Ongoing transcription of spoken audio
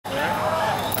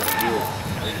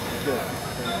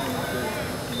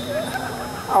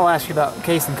I'll ask you about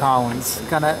Casey Collins.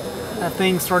 Kind of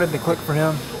things started to click for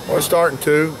him. Well, it's starting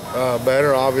to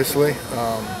better, obviously.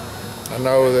 I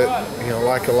know that,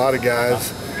 like a lot of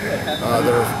guys,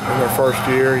 they're in their first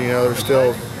year. They're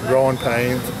still growing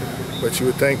pains. But you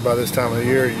would think by this time of the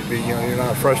year you'd be, you're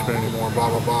not a freshman anymore, blah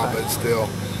blah blah. But still,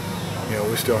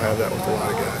 we still have that with a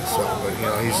lot of guys. So,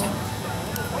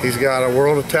 but he's got a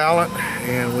world of talent,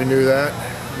 and we knew that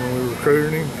when we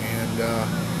recruited him,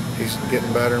 and he's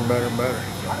getting better and better and better.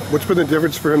 What's been the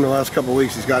difference for him the last couple of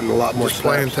weeks? He's gotten a lot more just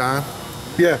playing time.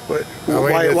 Yeah, but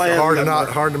why it's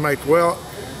hard to make. Well,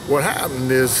 what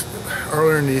happened is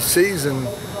earlier in the season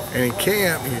and in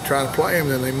camp, you try to play them,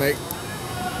 then they make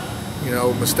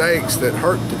mistakes that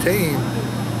hurt the team,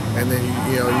 and then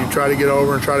you try to get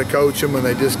over and try to coach them, and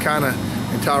they just kind of.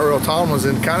 And Tyrell Tomlin's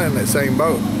in that same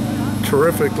boat.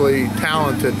 Terrifically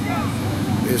talented.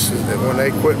 Is that when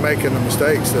they quit making the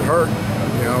mistakes that hurt,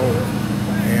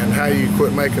 and how you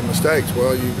quit making mistakes?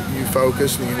 Well, you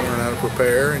focus and you learn how to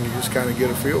prepare, and you just kind of get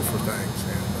a feel for things.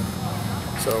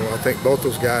 And so I think both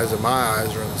those guys, in my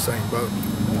eyes, are in the same boat.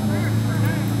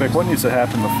 Mick, what needs to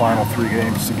happen in the final 3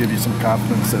 games to give you some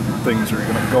confidence that things are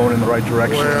going in the right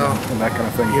direction and that kind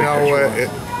of thing?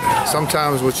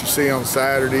 Sometimes what you see on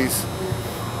Saturdays,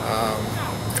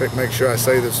 make sure I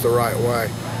say this the right way,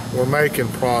 we're making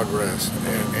progress,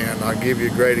 and I'll give you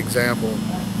a great example.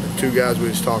 The 2 guys we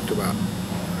just talked about,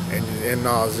 and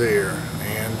Nazir,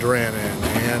 and Drennan,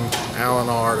 and Alan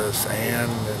Artis, and.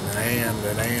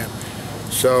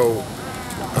 So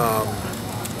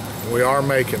we are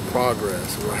making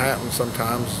progress. What happens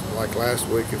sometimes, like last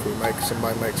week, if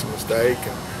somebody makes a mistake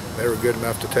and they were good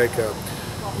enough to take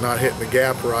not hitting the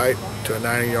gap right to a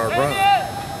 90-yard run,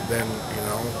 then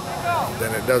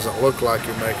then it doesn't look like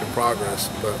you're making progress,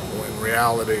 but in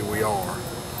reality we are.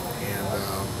 And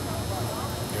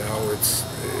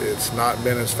it's not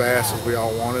been as fast as we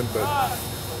all wanted, but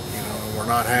we're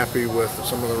not happy with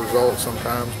some of the results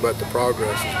sometimes, but the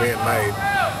progress is being made.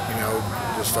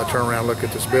 I turn around and look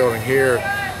at this building here,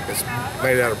 it's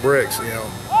made out of bricks.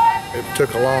 It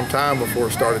took a long time before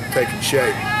it started taking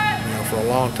shape. For a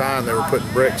long time they were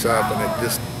putting bricks up and it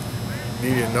just,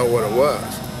 you didn't know what it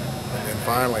was. And then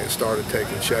finally it started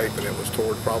taking shape, and it was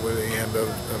toward probably the end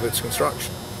of its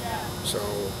construction. So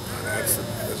that's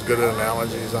as good an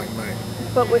analogy as I can make.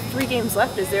 But with 3 games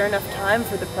left, is there enough time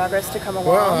for the progress to come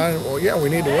along? Well, yeah, we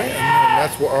need to win. And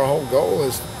that's what our whole goal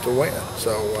is, to win.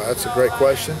 So that's a great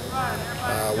question.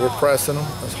 We're pressing them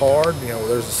as hard.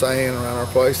 There's a saying around our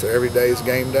place that every day is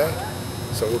game day.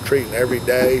 So we're treating every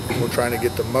day. We're trying to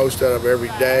get the most out of every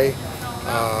day.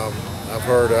 I've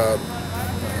heard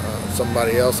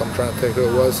somebody else, I'm trying to think who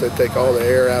it was, said take all the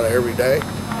air out of every day.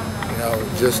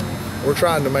 We're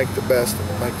trying to make the best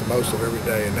and make the most of every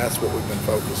day, and that's what we've been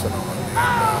focusing on. And,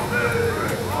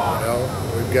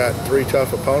 we've got 3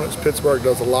 tough opponents. Pittsburgh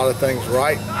does a lot of things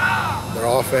right. Their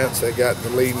offense, they got the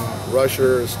leading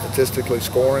rusher statistically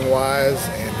scoring-wise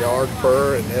and yards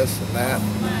per and this and that.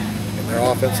 And their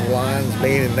offensive line is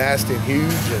mean and nasty and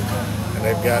huge, and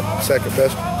they've got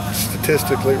second-best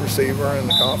statistically receiver in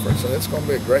the conference, and it's going to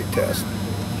be a great test.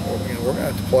 We're going to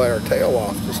have to play our tail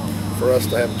off just for us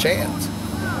to have a chance.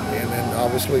 And then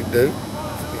obviously Duke,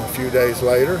 a few days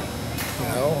later,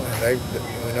 and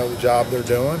we know the job they're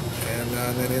doing, and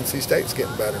then NC State's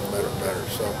getting better and better and better.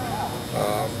 So,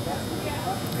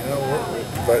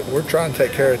 but we're trying to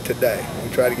take care of today. We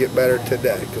try to get better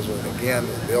today, because again,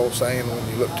 the old saying, when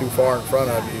you look too far in front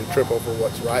of you, you trip over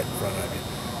what's right in front of you.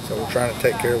 So we're trying to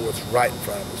take care of what's right in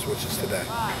front of us, which is today.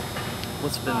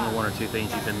 What's been the 1 or 2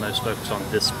 things you've been most focused on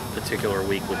this particular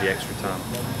week with the extra time?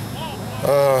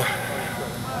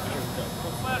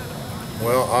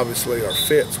 Well, obviously our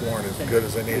fits weren't as good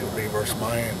as they needed to be versus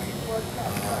Miami.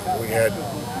 We had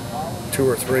 2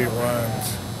 or 3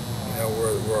 runs,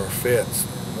 where our fits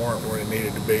weren't where they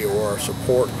needed to be, or our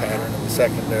support pattern in the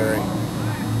secondary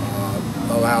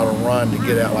allowed a run to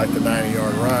get out like the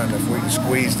 90-yard run. If we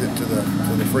squeezed it to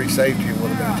the free safety, it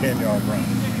would have been a 10-yard run.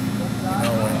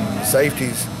 And the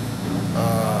safeties,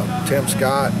 Tim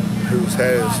Scott, who's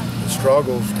had his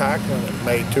struggles tackling,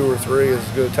 made 2 or 3 as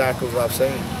good tackles I've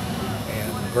seen.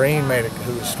 Green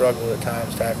who has struggled at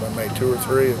times tackling, made 2 or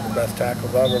 3 of the best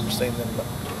tackles I've ever seen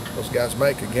those guys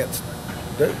make against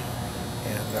Duke.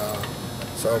 And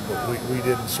but we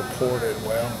didn't support it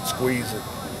well and squeeze it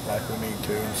like we need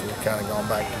to, and so we've kind of gone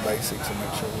back to basics and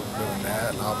make sure we're doing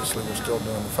that. And obviously we're still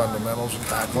doing the fundamentals of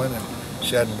tackling and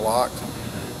shedding blocks.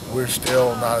 We're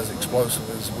still not as explosive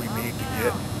as we need to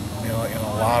get, in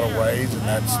a lot of ways, and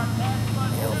that's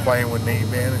playing with knee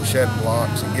bend and shedding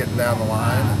blocks and getting down the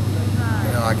line.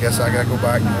 I guess I got to go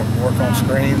back and work on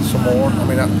screens some more.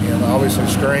 Obviously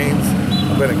screens,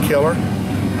 been a killer.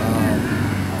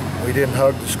 We didn't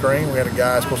hug the screen. We had a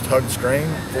guy supposed to hug the screen,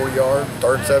 40-yard,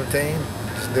 3rd and 17,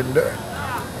 just didn't do it.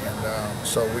 And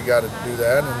so we got to do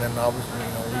that. And then obviously,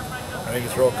 I need to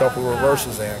throw a couple of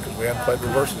reverses in because we hadn't played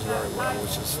reverses very well,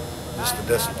 which is just a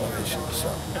discipline issue.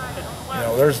 So,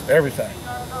 there's everything.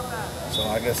 So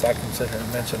I guess I can sit here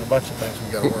and mention a bunch of things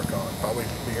we got to work on. Probably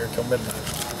be here till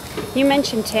midnight. You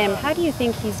mentioned Tim. How do you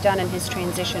think he's done in his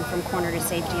transition from corner to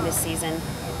safety this season?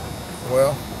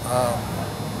 Well,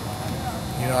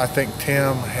 I think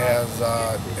Tim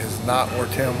is not where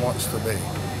Tim wants to be.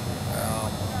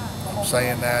 I'm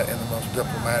saying that in the most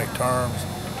diplomatic terms,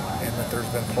 and that there's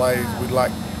been plays we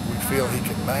feel he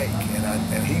can make,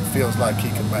 and he feels like he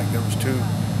can make. There was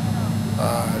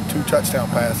two touchdown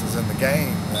passes in the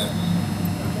game that,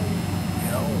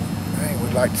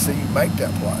 we'd like to see you make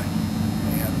that play.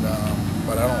 And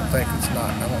but I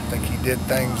don't think he did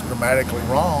things dramatically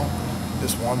wrong.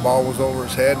 This one ball was over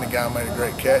his head and the guy made a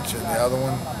great catch, and the other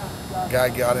one, the guy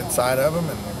got inside of him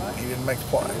and he didn't make the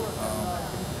play.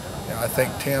 I think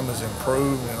Tim has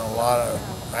improved in a lot of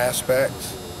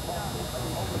aspects,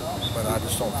 but I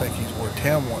just don't think he's where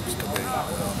Tim wants to be.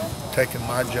 Taking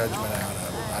my judgment out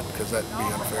of it, because that'd be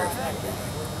unfair for me to do that.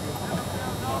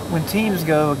 When teams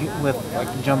go with like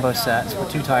jumbo sets with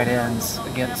 2 tight ends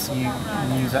against you,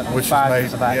 and use that Which 5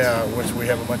 as a back. Yeah, which we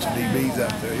have a bunch of DBs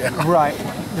out there. Yeah. Right.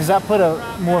 Does that put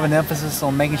more of an emphasis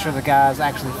on making sure the guys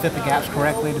actually fit the gaps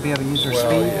correctly to be able to use their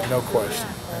speed? Yeah, no question.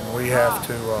 And we have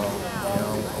to,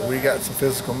 we got some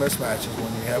physical mismatches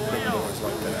when you have big boys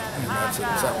like that. And that's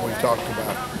something we've talked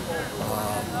about.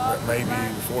 That maybe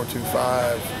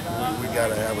 4-2-5, we got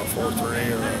to have a 4-3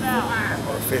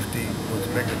 or a 50 with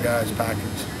the bigger guys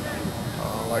package.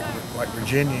 Like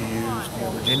Virginia used.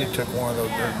 Virginia took one of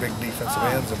those big defensive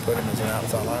ends and put him as an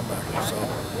outside linebacker. So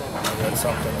that's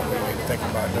something that we need to think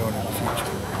about doing in the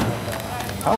future.